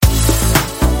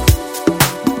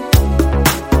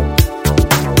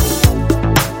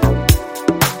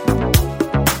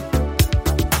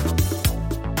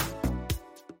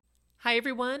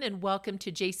everyone, and welcome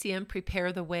to JCM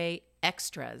Prepare the Way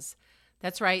Extras.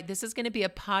 That's right, this is going to be a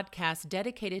podcast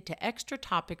dedicated to extra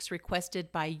topics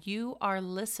requested by you, our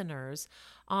listeners,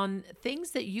 on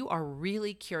things that you are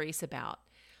really curious about.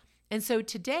 And so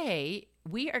today,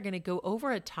 we are going to go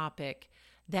over a topic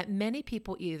that many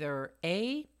people either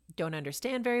A, don't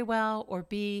understand very well, or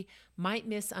B, might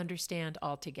misunderstand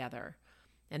altogether.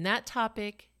 And that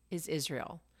topic is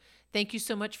Israel. Thank you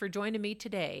so much for joining me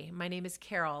today. My name is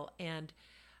Carol, and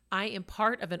I am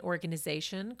part of an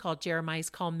organization called Jeremiah's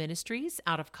Call Ministries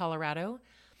out of Colorado.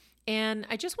 And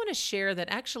I just want to share that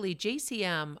actually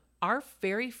JCM, our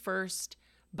very first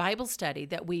Bible study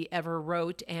that we ever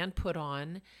wrote and put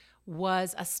on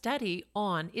was a study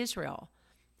on Israel.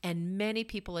 And many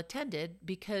people attended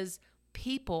because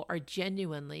people are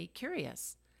genuinely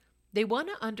curious. They want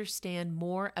to understand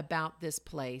more about this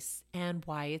place and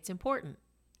why it's important.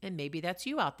 And maybe that's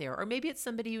you out there, or maybe it's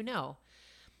somebody you know.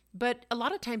 But a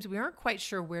lot of times we aren't quite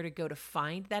sure where to go to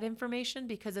find that information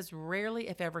because it's rarely,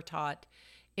 if ever, taught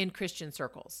in Christian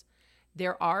circles.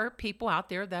 There are people out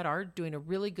there that are doing a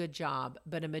really good job,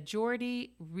 but a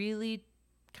majority really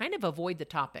kind of avoid the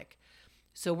topic.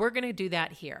 So we're going to do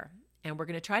that here, and we're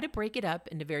going to try to break it up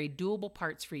into very doable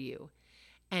parts for you.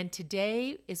 And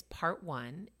today is part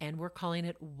 1, and we're calling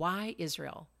it Why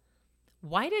Israel?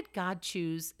 Why did God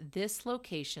choose this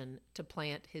location to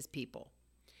plant his people?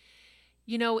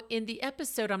 You know, in the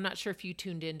episode, I'm not sure if you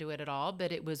tuned into it at all,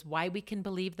 but it was Why We Can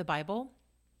Believe the Bible.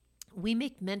 We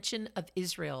make mention of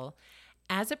Israel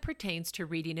as it pertains to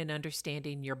reading and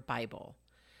understanding your Bible,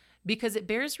 because it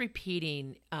bears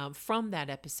repeating from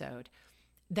that episode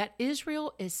that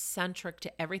Israel is centric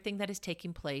to everything that is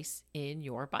taking place in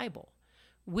your Bible,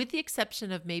 with the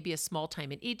exception of maybe a small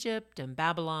time in Egypt and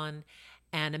Babylon,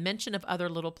 and a mention of other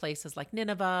little places like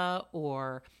Nineveh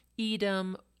or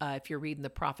Edom, if you're reading the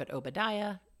prophet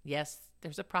Obadiah. Yes,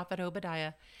 there's a prophet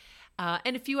Obadiah.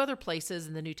 And a few other places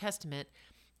in the New Testament.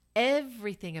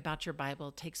 Everything about your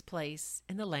Bible takes place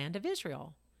in the land of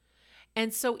Israel.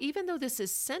 And so even though this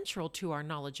is central to our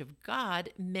knowledge of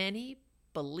God, many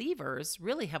believers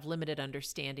really have limited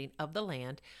understanding of the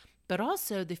land, but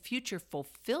also the future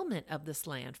fulfillment of this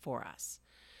land for us.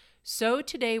 So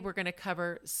today we're going to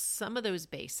cover some of those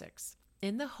basics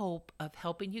in the hope of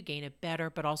helping you gain a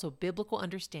better but also biblical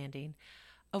understanding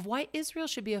of why Israel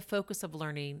should be a focus of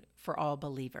learning for all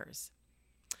believers.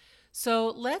 So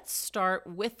let's start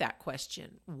with that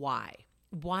question. Why?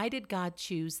 Why did God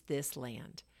choose this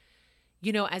land?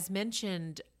 You know, as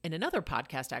mentioned in another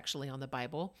podcast actually on the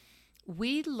Bible,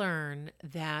 we learn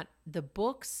that the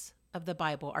books of the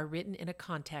Bible are written in a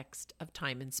context of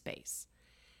time and space.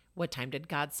 What time did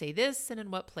God say this, and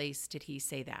in what place did he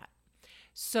say that?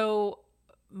 So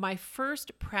my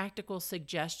first practical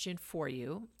suggestion for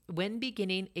you when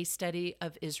beginning a study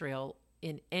of Israel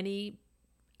in any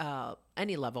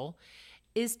level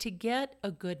is to get a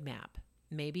good map,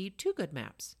 maybe 2 good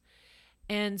maps.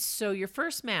 And so your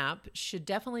first map should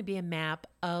definitely be a map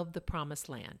of the Promised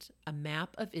Land, a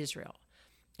map of Israel.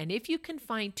 And if you can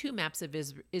find 2 maps of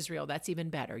Israel, that's even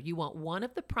better. You want one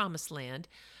of the Promised Land,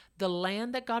 the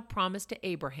land that God promised to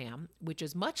Abraham, which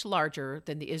is much larger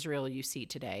than the Israel you see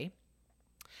today.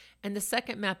 And the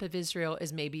second map of Israel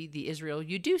is maybe the Israel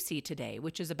you do see today,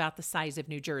 which is about the size of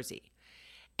New Jersey.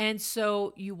 And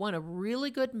so you want a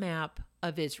really good map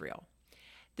of Israel.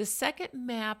 The second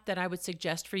map that I would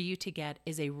suggest for you to get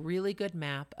is a really good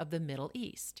map of the Middle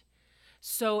East.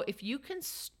 So if you can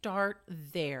start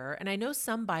there, and I know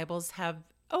some Bibles have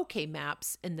okay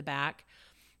maps in the back,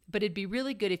 but it'd be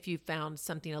really good if you found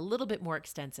something a little bit more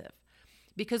extensive,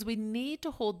 because we need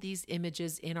to hold these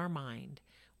images in our mind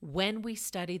when we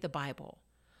study the Bible.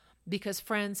 Because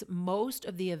friends, most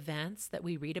of the events that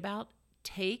we read about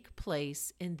take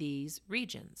place in these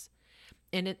regions.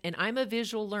 And I'm a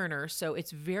visual learner, so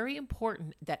it's very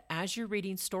important that as you're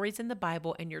reading stories in the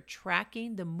Bible and you're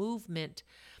tracking the movement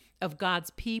of God's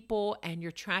people and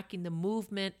you're tracking the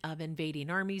movement of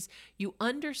invading armies, you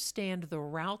understand the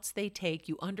routes they take,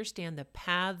 you understand the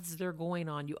paths they're going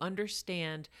on, you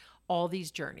understand all these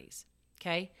journeys,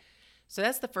 okay? So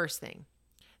that's the first thing.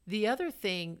 The other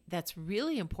thing that's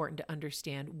really important to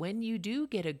understand when you do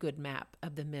get a good map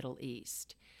of the Middle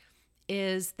East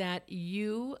is that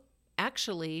you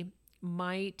actually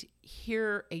might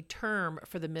hear a term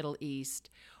for the Middle East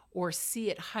or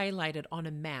see it highlighted on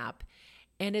a map.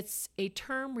 And it's a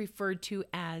term referred to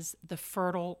as the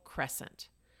Fertile Crescent.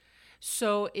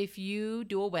 So if you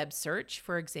do a web search,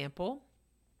 for example,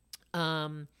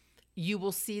 you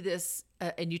will see this,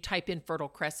 and you type in Fertile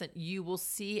Crescent, you will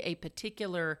see a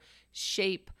particular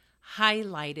shape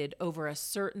highlighted over a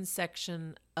certain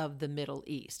section of the Middle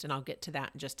East. And I'll get to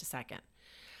that in just a second.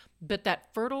 But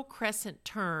that Fertile Crescent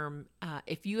term,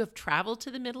 if you have traveled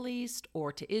to the Middle East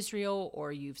or to Israel,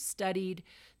 or you've studied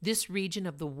this region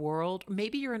of the world,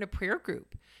 maybe you're in a prayer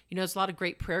group. There's a lot of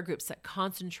great prayer groups that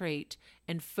concentrate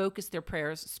and focus their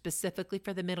prayers specifically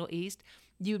for the Middle East.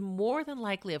 You more than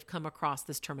likely have come across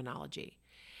this terminology.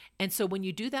 And so when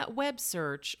you do that web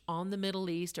search on the Middle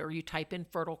East, or you type in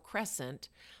Fertile Crescent,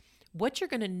 what you're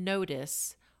going to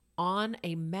notice on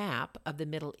a map of the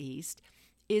Middle East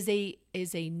is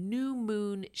a new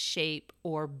moon shape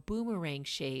or boomerang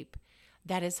shape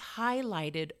that is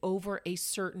highlighted over a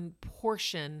certain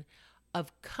portion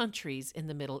of countries in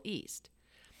the Middle East.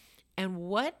 And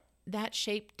what that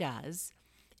shape does,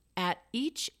 at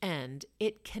each end,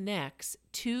 it connects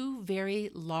two very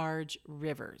large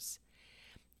rivers.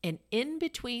 And in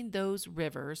between those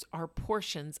rivers are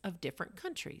portions of different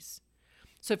countries.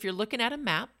 So if you're looking at a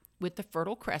map with the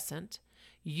Fertile Crescent,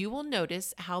 you will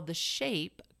notice how the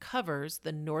shape covers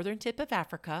the northern tip of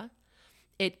Africa.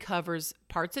 It covers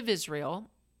parts of Israel,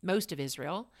 most of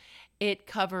Israel. It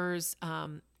covers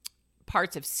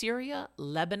parts of Syria,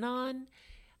 Lebanon,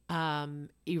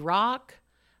 Iraq,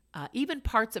 even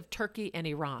parts of Turkey and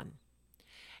Iran.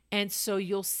 And so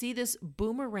you'll see this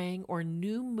boomerang or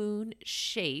new moon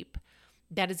shape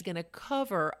that is going to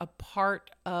cover a part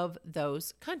of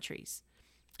those countries.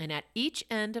 And at each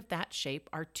end of that shape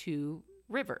are two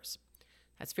rivers.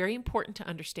 That's very important to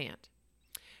understand.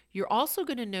 You're also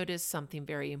going to notice something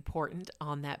very important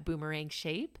on that boomerang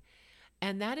shape,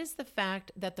 and that is the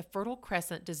fact that the Fertile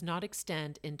Crescent does not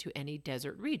extend into any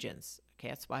desert regions. Okay,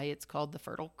 that's why it's called the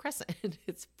Fertile Crescent.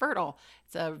 It's fertile.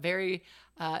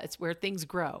 It's where things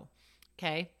grow.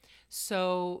 Okay,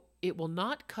 so it will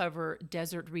not cover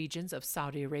desert regions of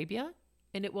Saudi Arabia,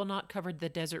 and it will not cover the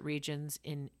desert regions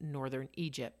in northern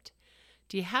Egypt.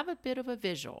 Do you have a bit of a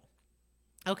visual?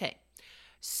 Okay,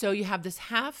 so you have this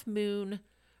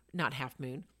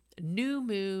new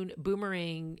moon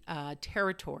boomerang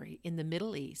territory in the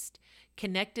Middle East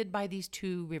connected by these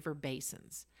two river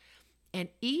basins. And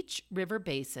each river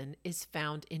basin is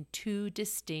found in two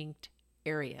distinct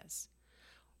areas.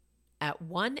 At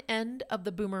one end of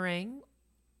the boomerang,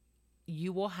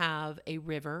 you will have a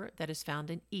river that is found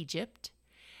in Egypt.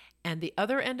 And the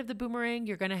other end of the boomerang,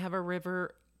 you're going to have a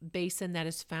river basin that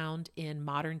is found in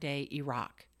modern-day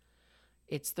Iraq.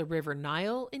 It's the River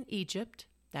Nile in Egypt.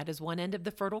 That is one end of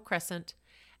the Fertile Crescent.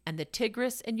 And the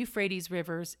Tigris and Euphrates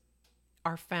rivers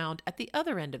are found at the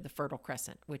other end of the Fertile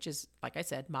Crescent, which is, like I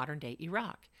said, modern-day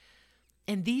Iraq.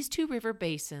 And these two river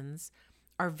basins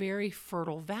are very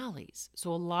fertile valleys,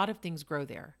 so a lot of things grow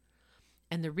there.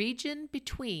 And the region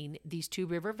between these two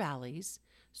river valleys,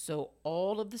 so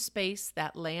all of the space,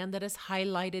 that land that is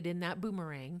highlighted in that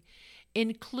boomerang,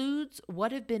 includes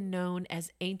what have been known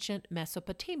as ancient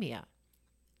Mesopotamia.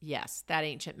 Yes, that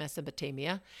ancient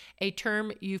Mesopotamia, a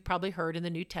term you've probably heard in the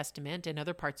New Testament and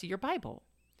other parts of your Bible.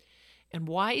 And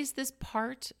why is this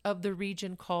part of the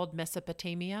region called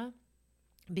Mesopotamia?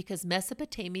 Because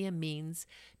Mesopotamia means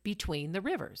between the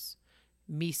rivers.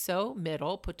 Meso,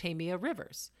 middle, Potamia,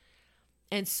 rivers.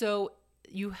 And so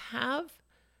you have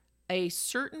a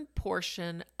certain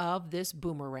portion of this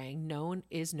boomerang known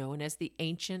as the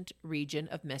ancient region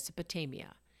of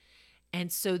Mesopotamia.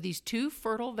 And so these two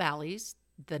fertile valleys,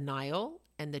 the Nile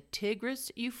and the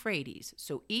Tigris Euphrates,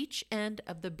 so each end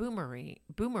of the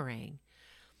boomerang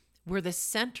were the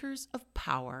centers of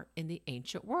power in the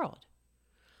ancient world.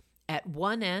 At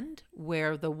one end,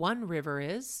 where the one river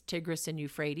is, Tigris and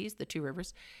Euphrates, the two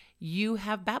rivers, you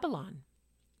have Babylon.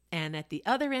 And at the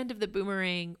other end of the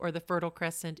boomerang or the Fertile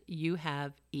Crescent, you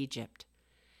have Egypt.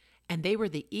 And they were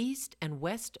the East and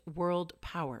West world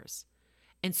powers.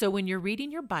 And so when you're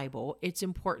reading your Bible, it's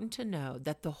important to know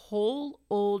that the whole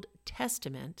Old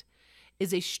Testament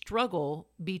is a struggle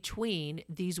between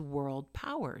these world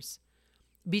powers,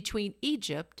 between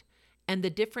Egypt and the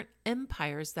different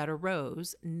empires that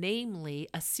arose, namely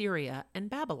Assyria and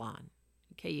Babylon.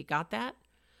 Okay, you got that?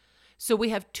 So we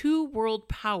have two world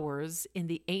powers in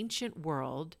the ancient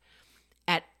world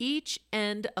at each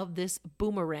end of this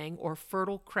boomerang or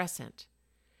Fertile Crescent.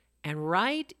 And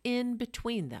right in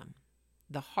between them,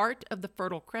 the heart of the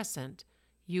Fertile Crescent,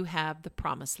 you have the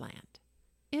Promised Land,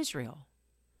 Israel.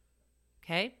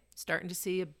 Okay, starting to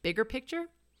see a bigger picture?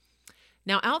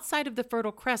 Now, outside of the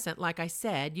Fertile Crescent, like I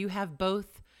said, you have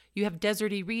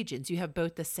deserty regions. You have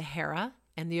both the Sahara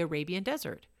and the Arabian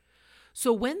Desert.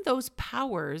 So when those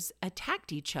powers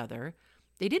attacked each other,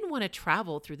 they didn't want to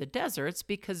travel through the deserts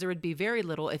because there would be very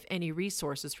little, if any,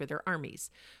 resources for their armies.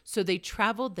 So they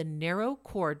traveled the narrow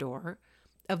corridor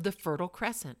of the Fertile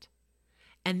Crescent.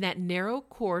 And that narrow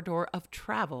corridor of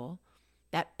travel,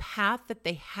 that path that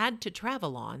they had to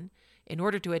travel on in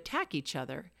order to attack each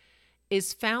other,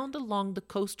 is found along the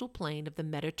coastal plain of the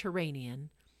Mediterranean,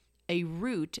 a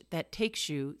route that takes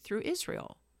you through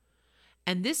Israel.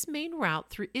 And this main route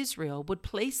through Israel would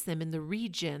place them in the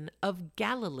region of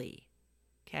Galilee.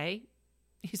 Okay?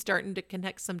 You starting to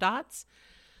connect some dots?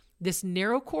 This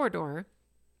narrow corridor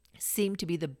seemed to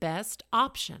be the best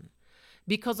option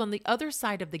because on the other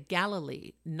side of the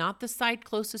Galilee, not the side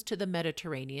closest to the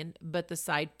Mediterranean, but the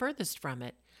side furthest from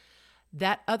it,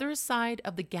 that other side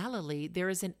of the Galilee, there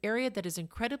is an area that is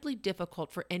incredibly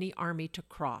difficult for any army to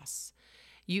cross.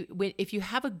 If you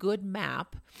have a good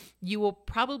map, you will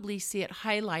probably see it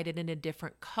highlighted in a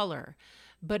different color,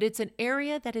 but it's an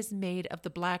area that is made of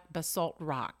the black basalt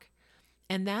rock.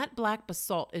 And that black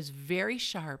basalt is very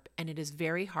sharp and it is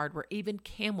very hard where even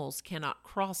camels cannot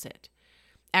cross it.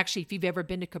 Actually, if you've ever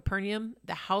been to Capernaum,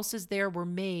 the houses there were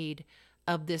made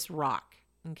of this rock,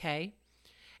 okay?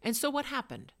 And so what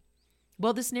happened?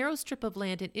 Well, this narrow strip of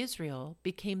land in Israel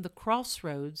became the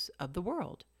crossroads of the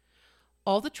world.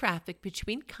 All the traffic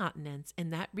between continents in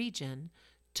that region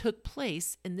took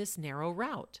place in this narrow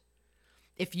route.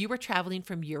 If you were traveling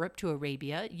from Europe to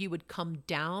Arabia, you would come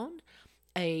down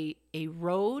a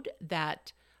road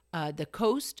that the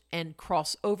coast and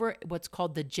cross over what's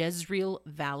called the Jezreel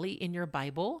Valley in your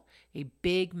Bible, a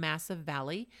big, massive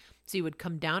valley. So you would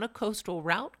come down a coastal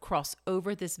route, cross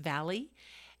over this valley,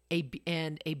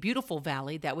 and a beautiful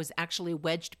valley that was actually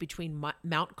wedged between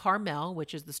Mount Carmel,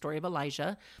 which is the story of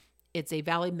Elijah. It's a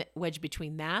valley wedged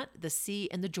between that, the sea,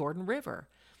 and the Jordan River.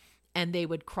 And they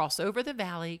would cross over the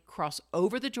valley, cross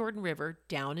over the Jordan River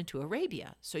down into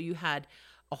Arabia. So you had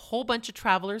a whole bunch of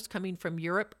travelers coming from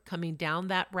Europe, coming down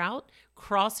that route,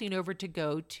 crossing over to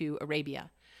go to Arabia.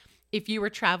 If you were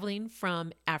traveling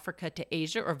from Africa to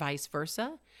Asia or vice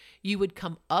versa, you would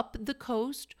come up the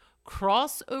coast,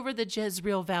 cross over the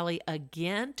Jezreel Valley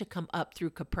again to come up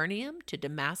through Capernaum to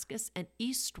Damascus and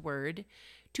eastward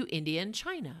to India and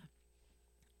China.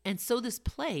 And so this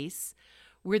place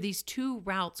where these two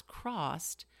routes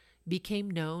crossed became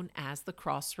known as the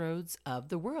crossroads of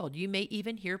the world. You may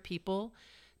even hear people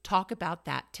talk about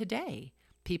that today.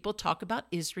 People talk about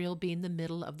Israel being the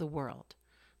middle of the world.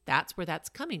 That's where that's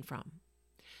coming from.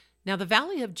 Now, the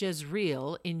valley of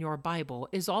Jezreel in your Bible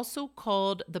is also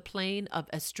called the plain of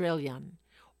Esdraelon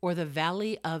or the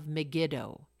valley of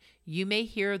Megiddo. You may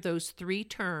hear those three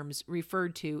terms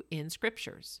referred to in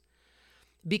scriptures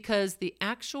because the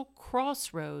actual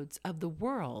crossroads of the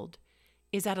world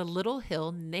is at a little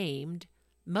hill named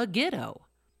Megiddo.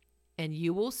 And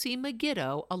you will see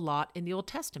Megiddo a lot in the Old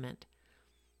Testament.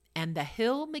 And the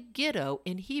hill Megiddo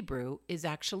in Hebrew is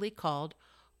actually called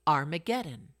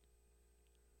Armageddon.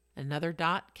 Another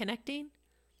dot connecting?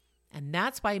 And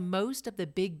that's why most of the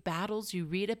big battles you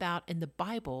read about in the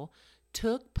Bible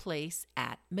took place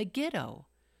at Megiddo.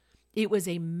 It was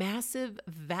a massive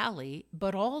valley,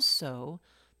 but also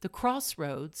the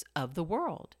crossroads of the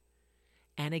world.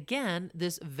 And again,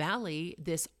 this valley,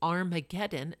 this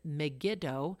Armageddon,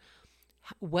 Megiddo,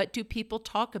 what do people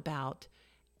talk about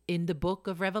in the book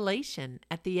of Revelation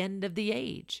at the end of the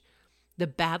age? The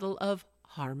battle of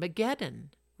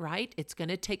Armageddon, right? It's going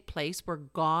to take place where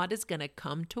God is going to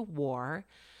come to war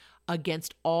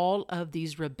against all of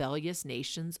these rebellious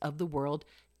nations of the world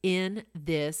in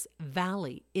this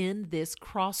valley, in this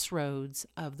crossroads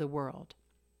of the world.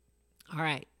 All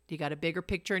right, you got a bigger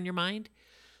picture in your mind?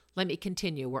 Let me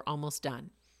continue. We're almost done.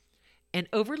 And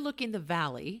overlooking the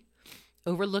valley,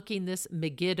 overlooking this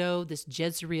Megiddo, this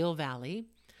Jezreel Valley,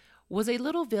 was a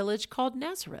little village called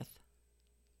Nazareth.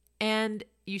 And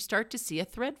you start to see a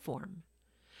thread form.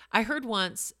 I heard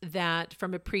once that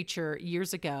from a preacher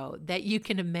years ago that you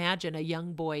can imagine a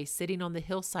young boy sitting on the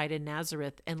hillside in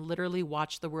Nazareth and literally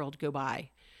watch the world go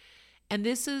by. And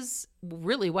this is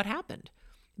really what happened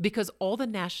because all the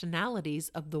nationalities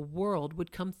of the world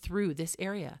would come through this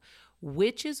area,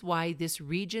 which is why this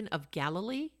region of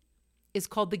Galilee is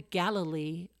called the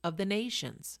Galilee of the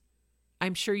nations.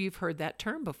 I'm sure you've heard that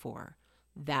term before.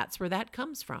 That's where that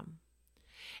comes from.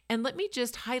 And let me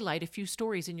just highlight a few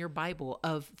stories in your Bible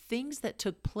of things that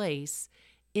took place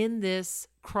in this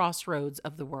crossroads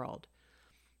of the world.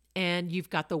 And you've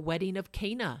got the wedding of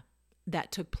Cana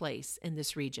that took place in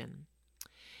this region.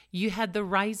 You had the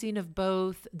rising of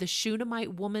both the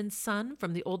Shunammite woman's son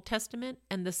from the Old Testament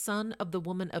and the son of the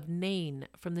woman of Nain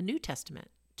from the New Testament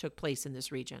took place in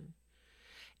this region.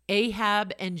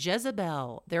 Ahab and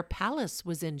Jezebel, their palace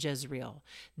was in Jezreel.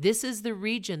 This is the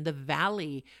region, the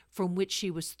valley from which she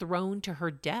was thrown to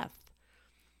her death.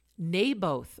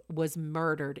 Naboth was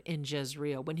murdered in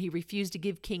Jezreel when he refused to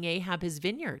give King Ahab his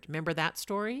vineyard. Remember that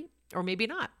story? Or maybe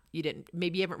not. You didn't.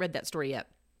 Maybe you haven't read that story yet.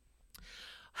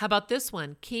 How about this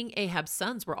one? King Ahab's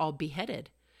sons were all beheaded,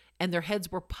 and their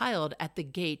heads were piled at the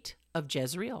gate of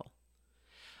Jezreel.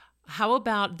 How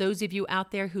about those of you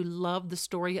out there who love the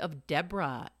story of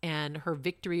Deborah and her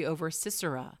victory over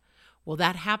Sisera? Well,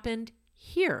 that happened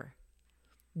here.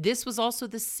 This was also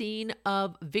the scene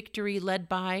of victory led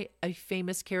by a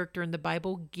famous character in the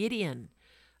Bible, Gideon,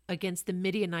 against the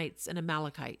Midianites and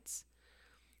Amalekites.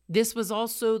 This was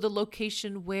also the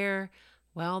location where,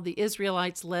 the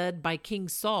Israelites led by King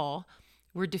Saul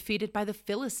were defeated by the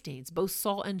Philistines, both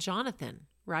Saul and Jonathan,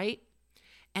 right?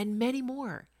 And many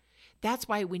more. That's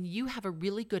why when you have a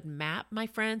really good map, my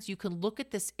friends, you can look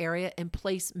at this area and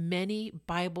place many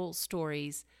Bible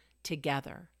stories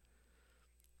together.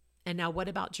 And now what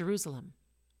about Jerusalem?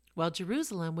 Well,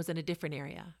 Jerusalem was in a different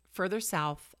area, further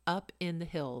south, up in the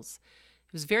hills.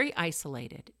 It was very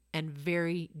isolated and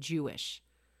very Jewish.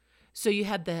 So you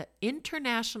had the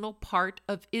international part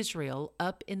of Israel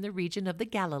up in the region of the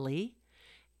Galilee,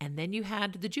 and then you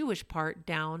had the Jewish part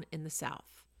down in the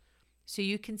south. So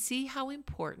you can see how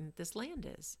important this land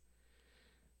is.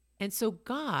 And so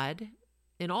God,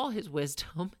 in all his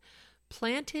wisdom,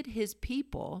 planted his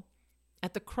people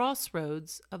at the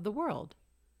crossroads of the world,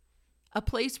 a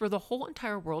place where the whole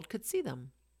entire world could see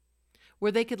them,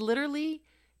 where they could literally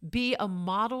be a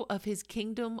model of his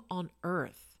kingdom on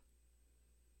earth.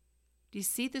 Do you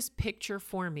see this picture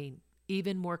forming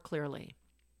even more clearly?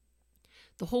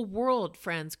 The whole world,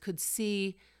 friends, could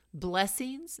see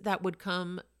blessings that would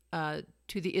come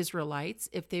to the Israelites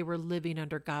if they were living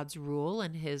under God's rule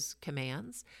and his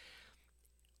commands,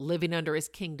 living under his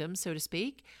kingdom, so to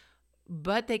speak.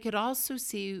 But they could also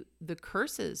see the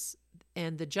curses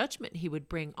and the judgment he would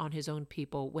bring on his own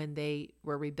people when they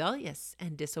were rebellious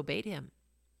and disobeyed him.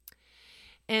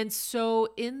 And so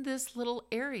in this little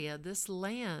area, this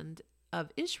land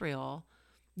of Israel,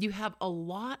 you have a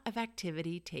lot of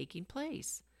activity taking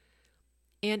place.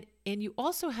 And you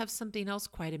also have something else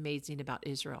quite amazing about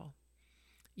Israel.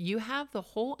 You have the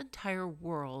whole entire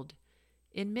world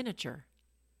in miniature.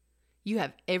 You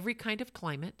have every kind of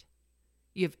climate.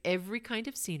 You have every kind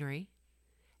of scenery,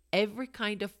 every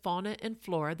kind of fauna and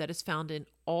flora that is found in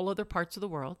all other parts of the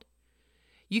world.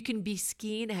 You can be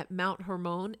skiing at Mount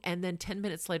Hermon and then 10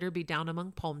 minutes later be down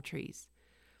among palm trees.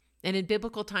 And in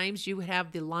biblical times, you would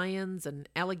have the lions and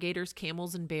alligators,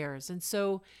 camels, and bears. And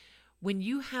so when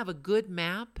you have a good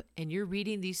map and you're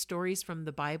reading these stories from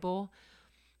the Bible,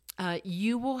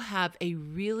 you will have a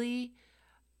really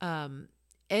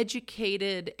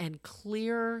educated and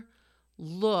clear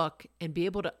look and be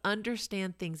able to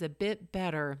understand things a bit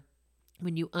better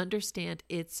when you understand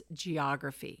its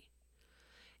geography.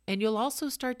 And you'll also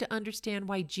start to understand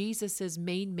why Jesus's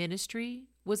main ministry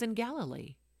was in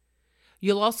Galilee.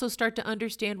 You'll also start to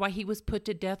understand why he was put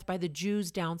to death by the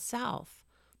Jews down south,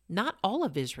 not all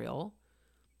of Israel.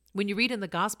 When you read in the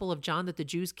Gospel of John that the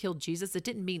Jews killed Jesus, it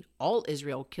didn't mean all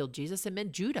Israel killed Jesus. It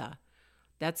meant Judah.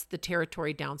 That's the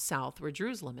territory down south where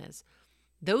Jerusalem is.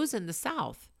 Those in the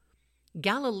south,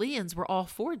 Galileans, were all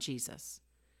for Jesus.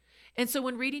 And so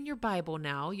when reading your Bible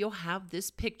now, you'll have this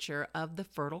picture of the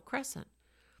Fertile Crescent.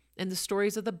 And the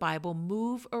stories of the Bible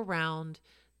move around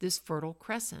this Fertile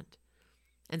Crescent.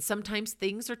 And sometimes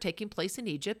things are taking place in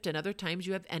Egypt, and other times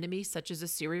you have enemies such as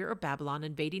Assyria or Babylon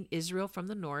invading Israel from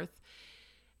the north.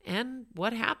 And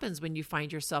what happens when you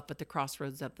find yourself at the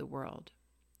crossroads of the world?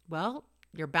 Well,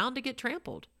 you're bound to get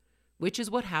trampled, which is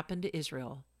what happened to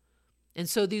Israel. And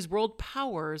so these world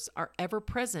powers are ever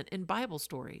present in Bible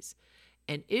stories,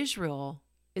 and Israel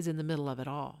is in the middle of it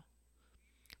all.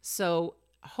 So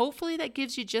hopefully that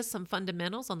gives you just some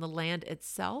fundamentals on the land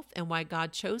itself and why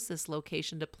God chose this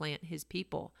location to plant his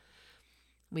people.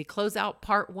 We close out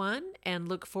part 1 and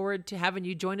look forward to having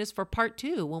you join us for part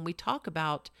 2 when we talk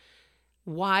about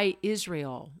why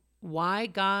Israel, why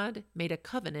God made a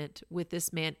covenant with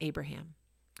this man Abraham.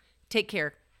 Take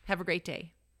care. Have a great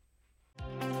day.